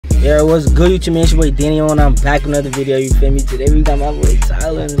Yeah, what's good, YouTube man? It's your boy Danny on. I'm back with another video, you feel me? Today we got my boy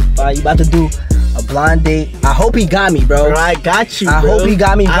Tyler in the spot. You about to do a blind date. I hope he got me, bro. Bro, I got you, bro. I hope he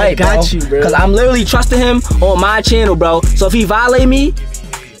got me right, bro. I got you, bro. Cause I'm literally trusting him on my channel, bro. So if he violate me,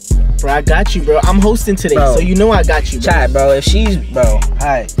 bro, I got you, bro. I'm hosting today, bro, so you know I got you, bro. Chat, bro. If she's, bro,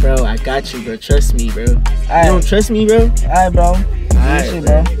 alright. Bro, I got you, bro. Trust me, bro. You don't trust me, bro? Alright, bro. Alright,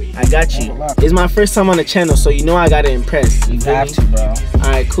 bro. I got you. It's my first time on the channel, so you know I gotta impress. You have to, bro.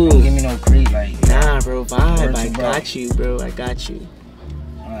 Alright, cool. Don't give me no creep, like. Nah, bro. Vibe. I got you, bro. I got you.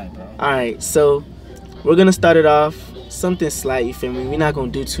 Alright, bro. Alright, so we're gonna start it off something slight, you feel me? We're not gonna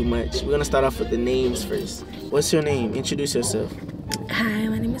do too much. We're gonna start off with the names first. What's your name? Introduce yourself. Hi,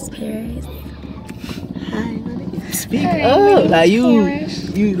 my name is Paris. Hi, my name is Speak up. Like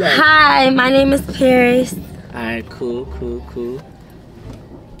you like. Hi, my name is Paris. Alright, cool.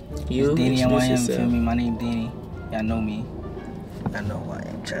 You Danny, I am, yourself. feel me? My name Danny. Y'all know me. I know who I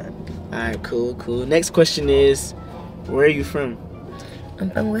am, chat. Alright, cool. Next question is, where are you from? I'm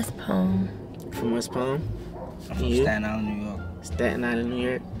from West Palm. From West Palm? I'm from Staten Island, New York. Staten Island, New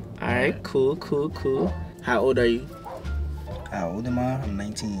York. Alright, cool. How old are you? How old am I? I'm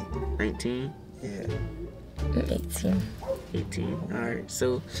 19. 19? Yeah. I'm 18. 18. Alright,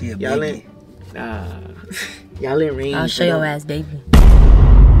 so She a y'all baby. y'all in range. I'll show your ass, baby.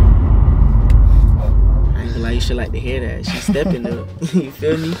 I ain't gonna lie, you should like to hear that. She's stepping up. You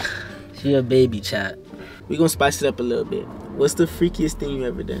feel me? She a baby, chat. We gonna spice it up a little bit. What's the freakiest thing you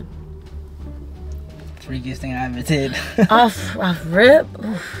ever done? Freakiest thing I ever did. off rip.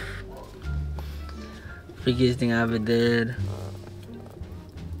 Oof. Freakiest thing I ever did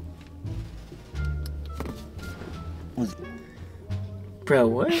was, Bro,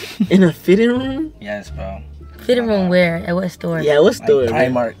 what? In a fitting room? yes, bro. Fitting room where? At what store? Yeah, what store?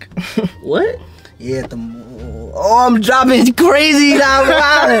 Like Primark. What? Yeah, at the mall. Oh, I'm dropping crazy now.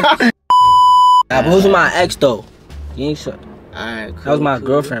 Nah, but it was my ex though. You ain't sure. Alright, cool. That was my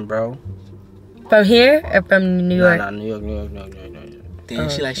girlfriend, bro. From here or from New York? Nah, New York. Damn,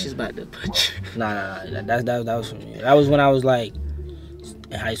 she like she's about to put you. Nah. That was from New York. That was when I was like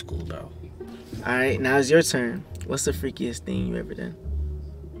in high school, bro. Alright, now it's your turn. What's the freakiest thing you ever done?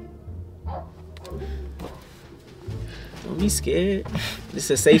 Don't be scared. This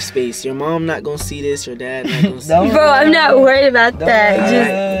is a safe space. Your mom not gonna see this. Your dad not gonna see it. Bro, I'm not worried about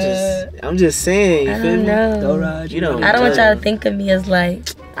that. I'm just saying. You I feel don't me? know. You know. I don't want y'all to think of me as like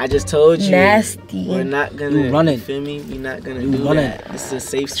I just told you. nasty. We're not gonna. You running. Feel me? We're not gonna You do running. that. This is a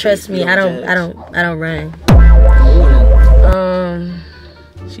safe space. Trust me, We I judge. don't run.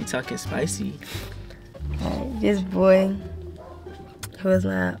 She talking spicy. This boy who was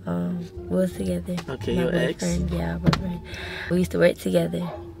my we was together. Okay, my your ex? boyfriend. Yeah, our boyfriend. We used to work together.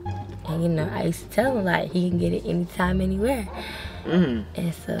 And you know, I used to tell him like he can get it anytime, anywhere. And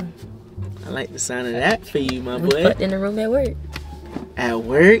so I like the sound of that for you, my we boy. fucked in the room at work. At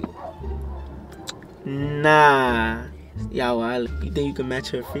work? Nah. Y'all wild. You think you can match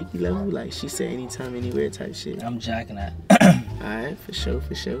her freaky level? Like she said anytime, anywhere type shit. I'm jacking that. Alright, for sure.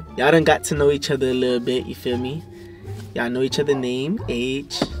 Y'all done got to know each other a little bit, you feel me? Y'all know each other name,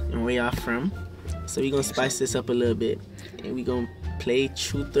 age, and where y'all from. So we gonna spice this up a little bit. And we gonna play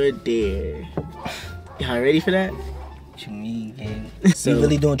truth or dare. Y'all ready for that? What you mean, gang? So- You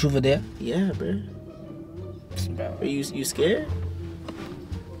really doing truth or dare? Yeah, bro. Bro. Are you scared?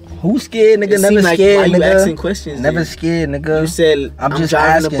 Who scared, nigga? It Never seem like, scared, why you nigga. asking questions? Never then? scared, nigga. You said I'm just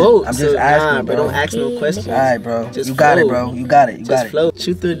driving asking. the boat. I'm so just asking, nah, bro. Don't ask no questions. Alright, bro. Just You got it, flow. bro. You got it. You Just got it. flow.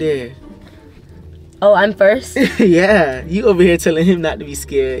 Truth or dare? Oh, I'm first? Yeah, you over here telling him not to be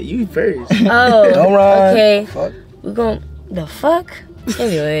scared. You first. Oh, Don't run. okay. Fuck. We're gonna, the fuck?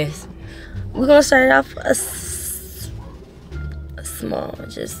 Anyways, we're gonna start it off a small,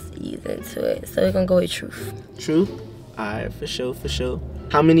 just ease into it. So we're gonna go with truth. True? Alright, for sure.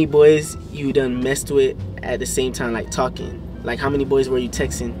 How many boys you done messed with at the same time, like talking? Like how many boys were you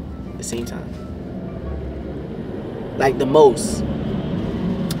texting at the same time? Like the most?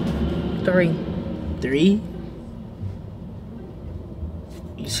 3. 3?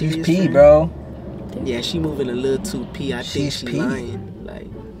 You She's serious, P, friend? bro. Yeah, she moving a little too P. I think She's she P. lying. Like,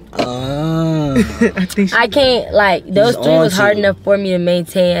 I think she I can't, like, those He's 3 was on hard to you. enough for me to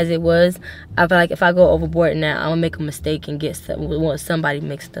maintain as it was. I feel like if I go overboard now, I'm gonna make a mistake and want somebody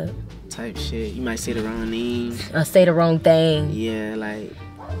mixed up. type shit. You might say the wrong name. Or say the wrong thing. Yeah, like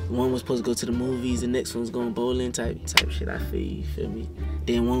one was supposed to go to the movies, the next one's going bowling type shit. I feel me?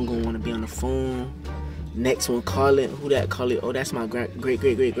 Then one gonna want to be on the phone. Next one calling, who that call it? Oh, that's my great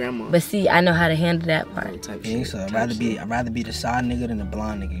grandma. But see, I know how to handle that part. Type Gang shit. so. type I'd rather be the side nigga than the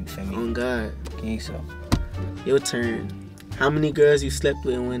blind nigga. You feel me? On God, Gang so. your turn. How many girls you slept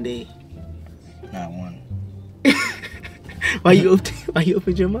with in one day? Not one. Why you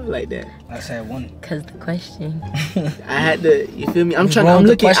opened your mouth like that? I said one. Cause the question. I had to. You feel me? I'm What's trying. wrong I'm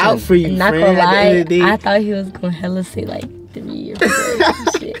with the looking out question? for you, Not friend. gonna At the end lie, of the day, I thought he was gonna hella say like 3 or 4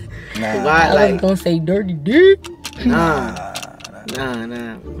 and shit. Nah. Why? I Like, was gonna say dirty dick. nah.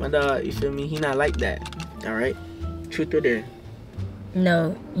 My dog, you feel me? He not like that. All right. Truth or dare?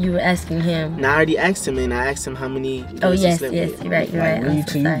 No, you were asking him. Now I already asked him, and I asked him how many. Oh girls he yes, slept yes, with. you're right, you're Like, right. what I'm you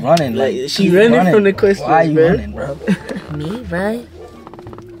so two sorry. running? Like, Like, she keep running from the questions, Why are you bro. running, bro? Me, right?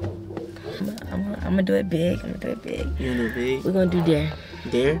 I'm gonna do it big. I'm gonna do it big. You know, big We're gonna do dare.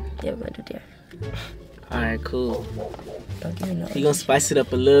 dare. Yeah, we're gonna do dare. All right, cool. Don't give me no. You gonna spice it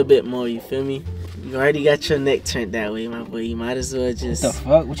up a little bit more. You feel me? You already got your neck turned that way, my boy. You might as well What just, the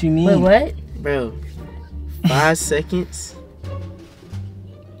fuck? What you mean? Wait, what? bro. 5 seconds.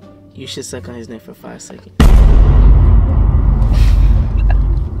 You should suck on his neck for 5 seconds.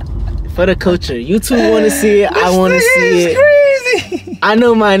 For the culture, you two want to see it. I want to see it. Crazy. I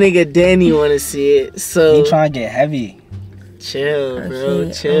know my nigga Danny want to see it. So You trying to get heavy? chill, bro.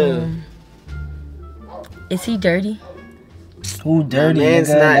 Okay, Chill. Is he dirty? Who dirty? man's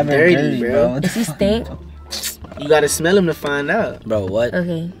nigga? not Never dirty, bro. What Does the he fuck? stink? You gotta smell him to find out. Bro, what?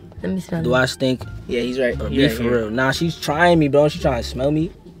 Okay, let me smell. Do him. I stink? Yeah, he's right. Or He be right for here. real? Nah, she's trying me, bro. She trying to smell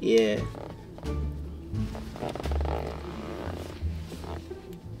me. Yeah.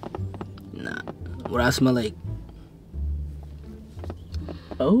 Nah. What I smell like?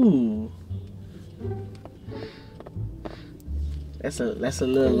 Oh. That's a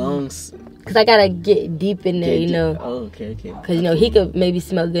little long. Cause I gotta get deep in there, you know. Oh, okay. Cause you know he could maybe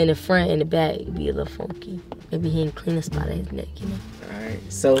smell good in the front and the back. It'd be a little funky. Maybe he didn't clean the spot of his neck, you know. All right.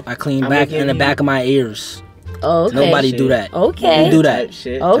 So I clean I'ma back give in the you- back of my ears. Oh, okay. Nobody Shit. do that. Okay. You do that. type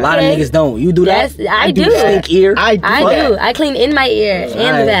shit. Okay. A lot of niggas don't. You do that? Yes, I do. Stink ear. I do. I that do. I clean in my ear and the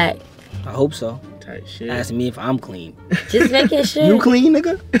Alright. back. I hope so. Type shit. Ask me if I'm clean. Just making sure. You clean,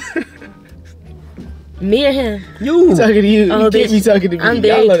 nigga? Me or him? You. talking to you. Oh, You can't bitch. be talking to me. I'm Y'all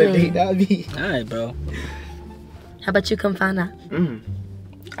very on a clean. date. That'll be. Alright, bro. How about you come find out?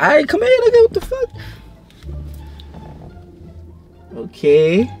 Alright, come here, nigga. What the fuck?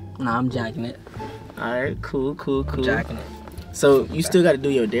 Okay. Nah, I'm jacking it. All right. Cool. I'm jacking it. So you still got to do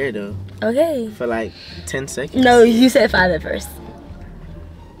your dare though Okay. for like 10 seconds. No, you said 5 at first.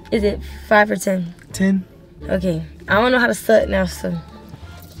 Is it 5 or 10? 10. Okay. I don't know how to suck now, so. I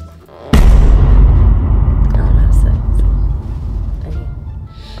don't know how to suck.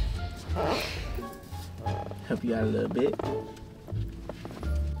 Okay. Help you out a little bit.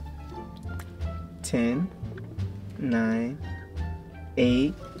 10, 9,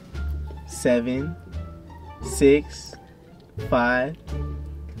 8, 7, 6, 5,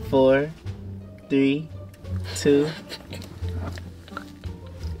 4, 3, 2.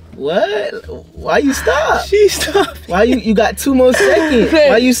 What? Why you stop? She stopped. Why you got 2 more seconds?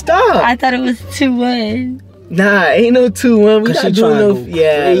 Why you stop? I thought it was 2-1. Nah, ain't no 2-1. We Cause not she doing trying no. to go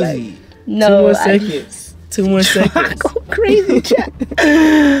Yeah, like, crazy. 2 No. more I- seconds. 2 more seconds. Go crazy, chat.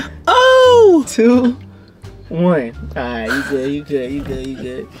 Oh! 2, 1. Alright, you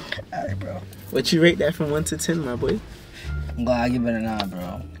good. Alright, bro. What you rate that from 1 to 10, my boy? I'm glad I give it a 9,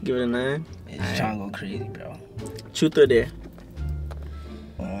 bro. Give it a 9. It's trying to go crazy, bro. Truth or dare?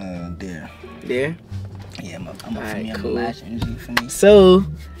 There. Dare. Yeah, I'm up for Alright, me. I'm cool. a match energy for me. So,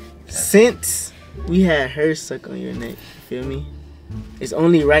 since we had her suck on your neck, you feel me? It's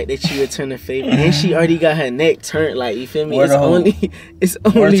only right that you return the favor. And she already got her neck turned, like, you feel me? Word to who? It's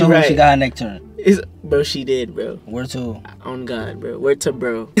Word only to who right. she got her neck turned. Bro, she did, bro. Word to who? On God, bro. Word to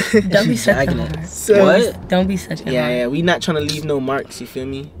bro. Don't be sucking Jacking it. hard. So, What? Don't be sucking Yeah, hard. yeah. We not trying to leave no marks, you feel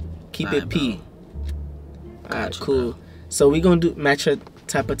me? Keep Alright, it P. Got Alright, you, cool. So we gonna do match her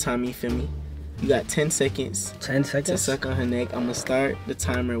type of time, you feel me? You got 10 seconds 10 to seconds. suck on her neck. I'm gonna start the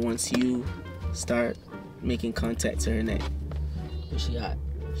timer once you start making contact to her neck. Where she at?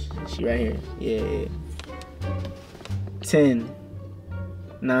 She right here. Yeah. 10,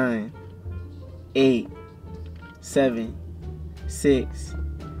 9, 8, 7, 6,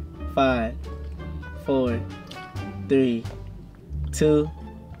 5, 4, 3, 2,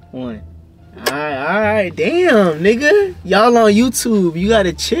 1. Alright. Damn, nigga. Y'all on YouTube. You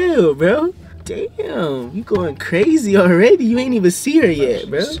gotta chill, bro. Damn. You going crazy already. You ain't even see her yet,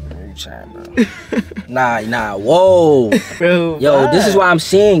 bro. Nah, whoa. Bro, Yo, this is why I'm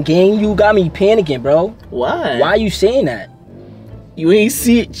saying, gang, you got me panicking, bro. Why? Why you saying that? You ain't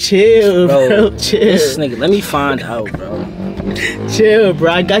see it. Chill, bro. Chill. This nigga, let me find out, bro. Chill,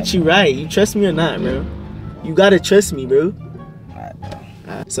 bro. I got you right. You trust me or not, bro? You gotta trust me, bro. Alright,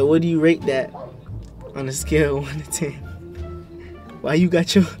 bro. So what do you rate that on a scale of 1 to 10? Why you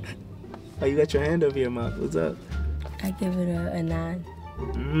got your hand over your mouth? What's up? I give it a 9.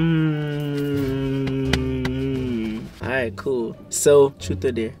 Alright, cool. So, truth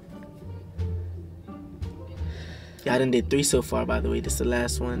or dare? Y'all done did 3 so far, by the way. This is the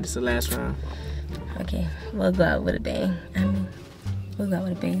last one. This is the last round. Okay, we'll go out with a bang. We'll go out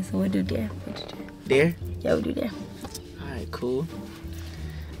with a bang. So we'll do dare. Dare? Yeah, we'll do dare. Alright, cool.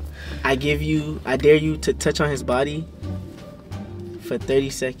 I dare you to touch on his body for 30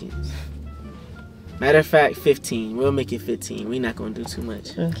 seconds. Matter of fact, 15. We'll make it 15. We're not gonna do too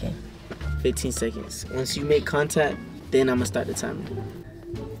much. Okay. 15 seconds. Once you make contact, then I'm gonna start the timer.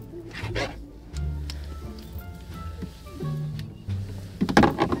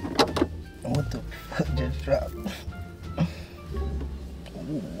 What the fuck just dropped?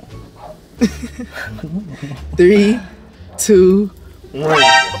 3, 2, 1.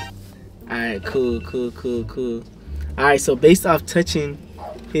 Alright, cool. Alright, so based off touching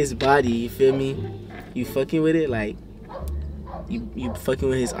his body, you feel me? You fucking with it? Like, you fucking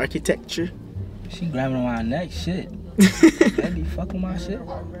with his architecture? She grabbing on my neck, shit. That be fucking my shit.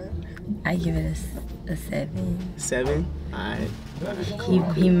 I give it a 7. 7? Alright, cool.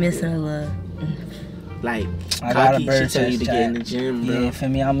 He missing a little. Like, I got a Cocky bird should tell you to chest get in the chat. gym, bro. Yeah, feel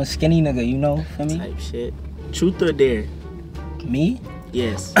me? I'm a skinny nigga, you know? Feel me? Type shit. Truth or dare? Me?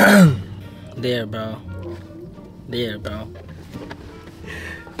 Yes. There, bro.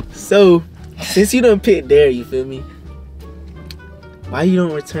 So, since you done picked dare, you feel me? Why you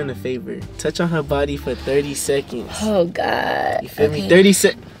don't return the favor? Touch on her body for 30 seconds. Oh, God. You feel me? 30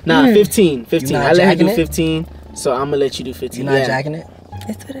 seconds. Nah, 15. 15. not I let her do jacking it? 15, so I'm gonna let you do 15. You not jacking it?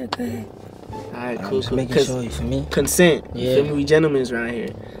 It's what I go ahead. Alright, I'm cool, just cool. making 'Cause sure, you feel me? consent. You Yeah. feel me? We gentlemen around here.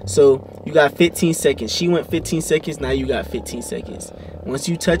 So, you got 15 seconds. She went 15 seconds, now you got 15 seconds. Once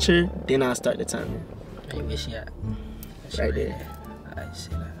you touch her, then I'll start the timer. Hey, where she at? Right there. I see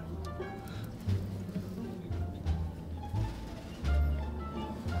that.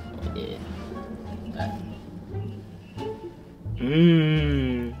 Yeah.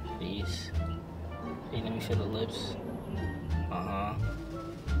 Peace. Hey, let me feel the lips.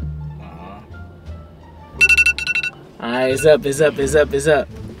 Alright, it's up.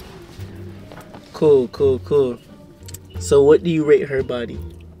 Cool. So what do you rate her body?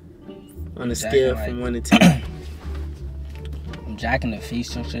 On a scale Jacking, from like- 1 to 10. I'm jacking the face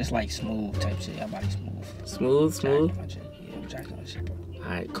structure. It's like smooth type shit. Your body smooth. Smooth? Jacking my shit. Yeah, I'm jacking my shit, bro.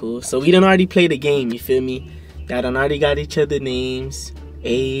 Alright, cool. So we done already played a game, you feel me? Y'all done already got each other names,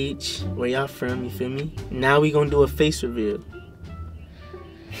 age, where y'all from, you feel me? Now we gonna do a face reveal.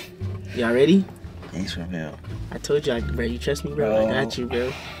 Y'all ready? Face reveal. I told you, bro, you trust me, bro? Bro. I got you,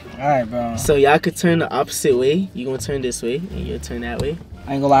 bro. Alright, bro. So y'all could turn the opposite way. You gonna turn this way, and you'll turn that way.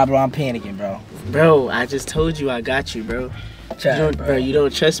 I ain't gonna lie, bro. I'm panicking, bro. Bro, I just told you I got you, bro. Chat, Bro, you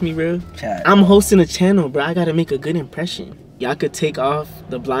don't trust me, bro? Chat. I'm hosting a channel, bro. I gotta make a good impression. Y'all could take off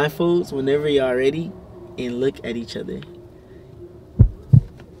the blindfolds whenever y'all ready and look at each other.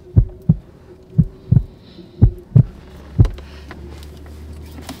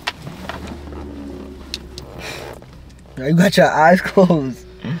 You got your eyes closed.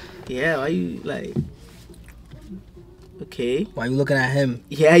 Yeah, why you like? Okay. Why you looking at him?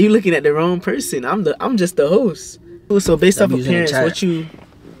 Yeah, you looking at the wrong person. I'm just the host. So based off I'm using the appearance, chat.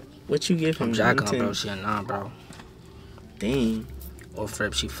 what you give him? I'm jacking her, 1 to bro. 10? She a 9, bro. Dang, Or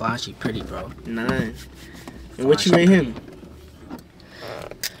Frip, she fly, she pretty, bro. 9. And what you rate him?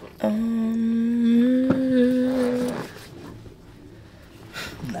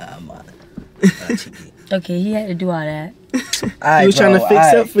 Nah, man. Okay, he had to do all that. Alright, He was trying to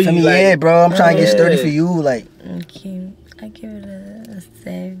fix up for you, like- yeah, bro. I'm trying to get sturdy Yeah. for you. Like, Okay, I give it a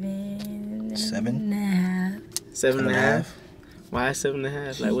 7. 7? 7.5. 7.5. Why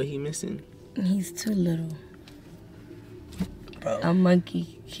 7.5? Like what he missing? He's too little. Bro. A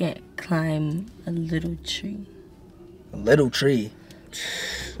monkey can't climb a little tree. A little tree.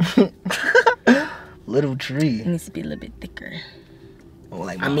 Little tree. It needs to be a little bit thicker. Oh,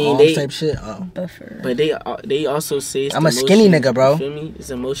 like I my mean, arms they- type shit. Oh. Buffer. But they also say it's I'm the a skinny motion, nigga, bro. You feel me? It's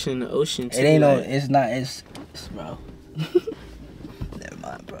a motion in the ocean too. It ain't no. like, It's not. It's bro. Never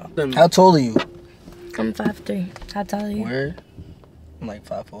mind, bro. them- How tall are you? I'm 5'3". How tall are you? Where? I'm like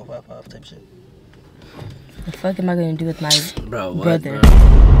 5'4", 5'5" type shit. The fuck am I gonna do with my Bro, what, brother?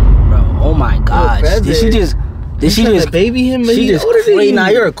 Bro, oh my gosh. brother. Did she just? Did she trying to just? baby him? But She he just older than crazy. you. Nah,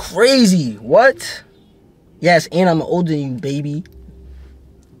 you're crazy. What? Yes, and I'm older than you, baby.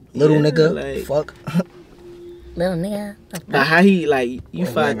 Little Yeah, nigga. like- Fuck. Little nigga. But how he like you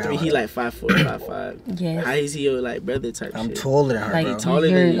Oh, 5'3", he wait, like 5'4", 5'5". Yes. How is he your like brother type I'm shit? taller than her, Like bro. taller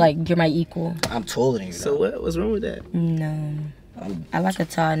you're than you. like you're my equal. I'm taller than you. So though. what's wrong with that? No. I like a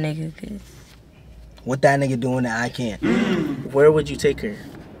tall nigga. Cause What that nigga doing that I can't? Where would you take her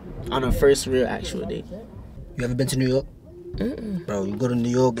on a first real actual date? You ever been to New York? Bro, you go to New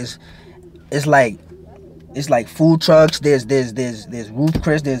York, it's like food trucks. There's Ruth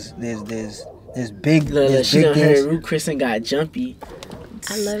Chris. There's big Look, she big done things. heard Ruth Chris and got jumpy.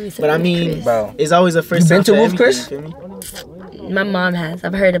 I love you. But I mean, Bro, it's always a first You been time to for Ruth Chris? everything, you feel me? My mom has.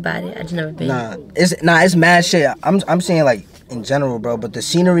 I've heard about it. I just never been. it's mad shit. I'm saying like in general, bro. But the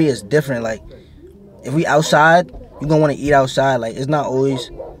scenery is different. Like if we outside, you gonna want to eat outside. Like it's not always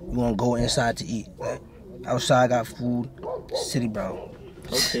you gonna go inside to eat. Like outside got food. City, bro.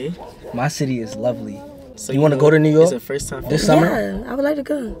 Okay. My city is lovely. So You wanna go to New York It's a first time for this you. summer? Yeah, I would like to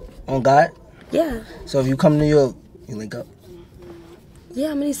go. On God. Yeah. So if you come to New York, you link up. Yeah,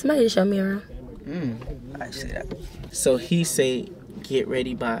 I'm gonna need somebody to show me around. I say that. So he say, get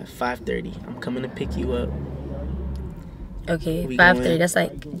ready by 5:30. I'm coming to pick you up. Okay, We 5:30. going- That's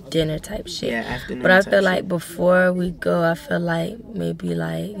like dinner type shit. Yeah, afternoon. But I type feel shit. like before we go, I feel like maybe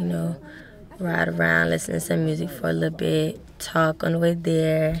like, you know, ride around, listen to some music for a little bit, talk on the way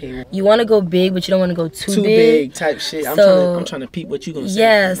there. Okay. You want to go big, but you don't want to go too big type shit. So- I'm trying to peep what you gonna say.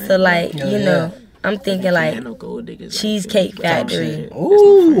 Yeah, man. so like, Yeah, you yeah. know, I'm thinking Ain't like no gold diggers, Cheesecake like, type Factory. shit.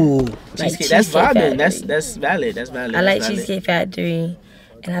 Ooh. Like Cheesecake, that's Cheesecake vibing. Factory. That's valid. That's valid. I like that's valid. Cheesecake Factory,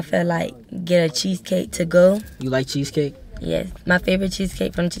 and I feel like get a cheesecake to go. You like cheesecake? Yes, my favorite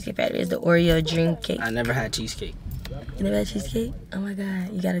cheesecake from Cheesecake Factory is the Oreo dream cake. I never had cheesecake. You never had cheesecake? Oh my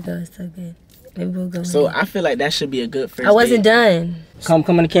god, you gotta go. It's so good. Maybe we'll go. So one day. I feel like that should be a good first I wasn't date. done. Come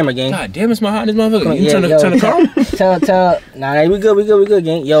in the camera, gang. God damn, it's my hot this motherfucker. Come on, You yeah, turn the yo, turn the car. tell. Nah, we good,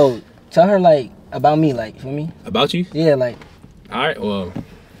 gang. Yo, tell her like about me, like for me. About you? Yeah, like All right. Well,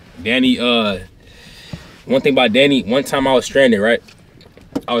 Danny. One thing about Danny. One time I was stranded. Right.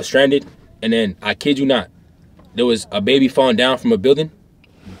 I was stranded, and then I kid you not, there was a baby falling down from a building.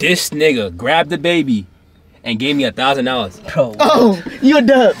 This nigga grabbed the baby and gave me $1,000. bro. Oh, you a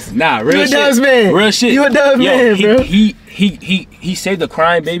dubs. Nah, real You a shit. dubs man. Real shit. You a dubs man, he, bro. He saved the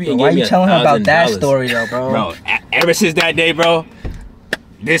crying baby and Why gave me you telling her about that $1,000. story though, bro? Bro, ever since that day, bro,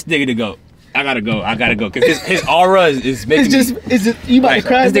 this nigga to go. I gotta go. Cause his aura is making It's just you about like, to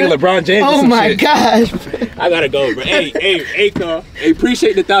cry. this nigga bro? LeBron James. or Oh some my shit. gosh. I gotta go, bro. Hey, Carl. Hey,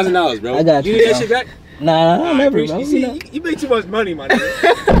 appreciate the $1,000, bro. I got you, You need that bro. shit back? Nah, I never, appreciate. bro. You see, you make too much money, my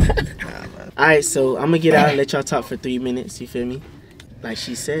nigga. Alright, so I'm gonna get out and let y'all talk for 3 minutes, you feel me? Like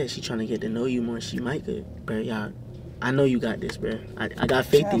she said, she trying to get to know you more. She might good, bro. Y'all, I know you got this, bro. I got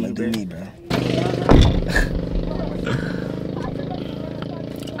faith in I'ma you, do bro. me, bro.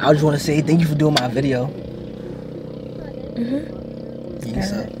 I just want to say thank you for doing my video.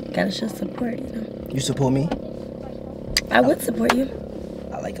 Gotta show support, you know. You support me? I would support you.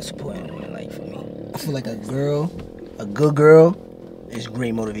 I like a supporting woman, like for me. I feel like a good girl, is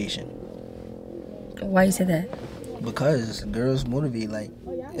great motivation. Why you say that? Because girls motivate. Like,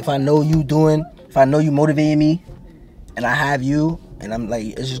 if I know you motivating me, and I have you, and I'm like,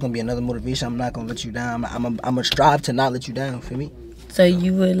 it's just gonna be another motivation. I'm not gonna let you down. I'm gonna strive to not let you down. For me, So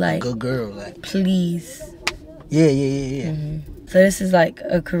you would like, good girl. Like, please. yeah. So this is like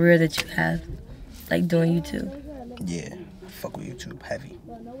a career that you have, like doing YouTube. Yeah, fuck with YouTube heavy.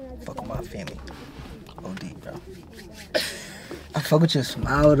 Fuck with my family. OD, bro. I fuck with your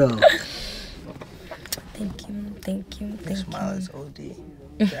smile though. Thank you. Your smile is OD.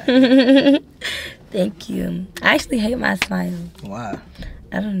 Thank you. I actually hate my smile. Why?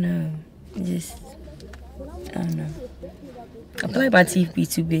 I don't know. I don't know. I feel like my teeth be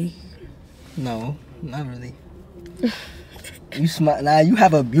too big. No, not really. You smile. Nah, you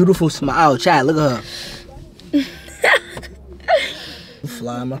have a beautiful smile. Chad, look at her. You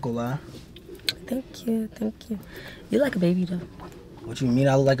fly, I'm not gonna lie. Thank you. You like a baby though. What you mean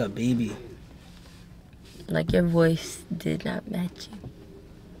I look like a baby? Like your voice did not match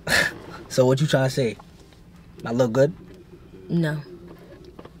you. So what you trying to say? I look good? No.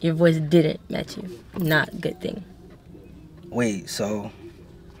 Your voice didn't match you. Not a good thing. Wait, so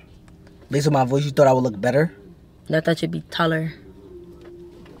based on my voice, you thought I would look better? No, I thought you'd be taller.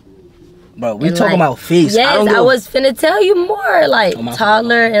 Bro, we And, talking like, about face. Yes, don't I go- was finna tell you more. Like Oh, my fault.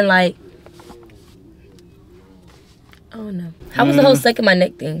 taller and like. I don't know. How was the whole sucking my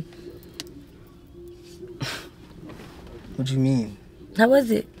neck thing? What you mean? How was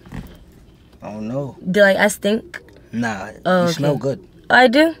it? I don't know. Did like I stink? Nah, Oh, you okay. smell good. Oh, I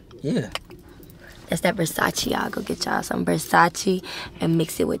do? Yeah. That's that Versace. I'll go get y'all some Versace and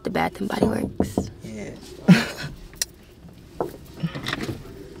mix it with the Bath and Body Works. Yeah.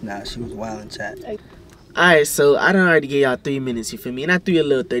 Nah, she was wild in chat. Alright, so I done already gave y'all 3 minutes, you feel me? And I threw a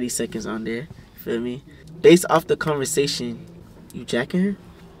little 30 seconds on there, you feel me? Based off the conversation, You jacking her?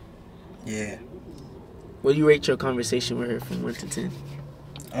 Yeah. What do you rate your conversation with her from 1 to 10?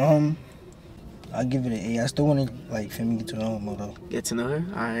 I'll give it an 8. I still want to, like, for me get to know her more, though. Get to know her?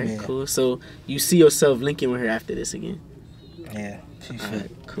 Alright, Yeah. cool. So you see yourself linking with her after this again? Yeah. She's Alright,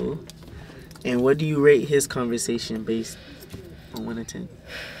 fit. cool. And what do you rate his conversation based on 1 to 10?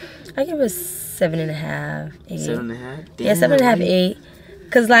 I give it 7.5, 8. 7.5? Yeah, 7.5, 8.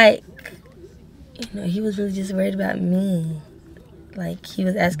 Cause like, you know, he was really just worried about me. Like he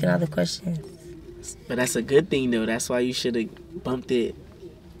was asking all the questions. But that's a good thing though. That's why you should have bumped it.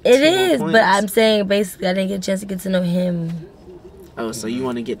 It 2 more is, points. but I'm saying basically I didn't get a chance to get to know him. Oh, so you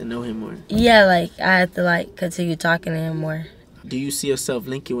want to get to know him more. Yeah, like I have to like continue talking to him more. Do you see yourself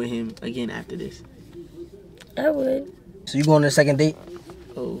linking with him again after this? I would. So you going on a second date?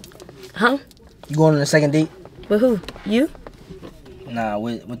 Oh, Huh? You going on a second date? With who? You? Nah,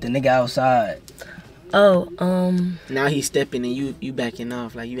 with the nigga outside. Oh, now he's stepping and you backing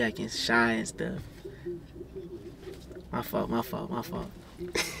off, like you acting shy and stuff. My fault.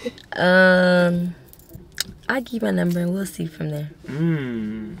 I'll give my number and we'll see from there.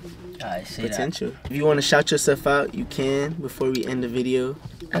 I say that. Potential. If you want to shout yourself out, you can before we end the video.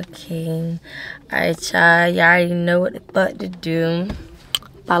 Okay. Alright, y'all. Y'all already know what the fuck to do.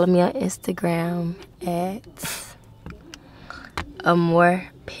 Follow me on Instagram at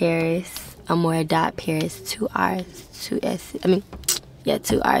AmourParis. Amor.Paris. 2 R's, 2 S's.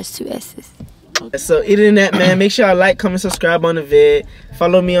 2 R's, 2 S's. So internet man, make sure y'all like, comment, subscribe on the vid.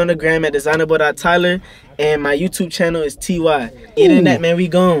 Follow me on the gram at designerboy.tyler. And my YouTube channel is TY. Internet man, we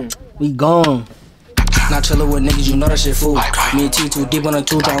gone. We gone. Not chillin' with niggas, you know that shit fool. Me and T too deep on the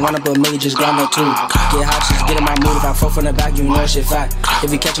two, don't run up a million, just grab no two. Get hot, just get in my mood. If I fall from the back, you know that shit fat.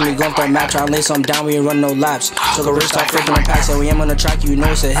 If you catch me going for a match, I'll lay some down, we ain't run no laps. Took a risk, start flipping the pack, so we am on the track, you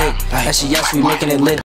know it's a hit. That shit, yes, we making it lit.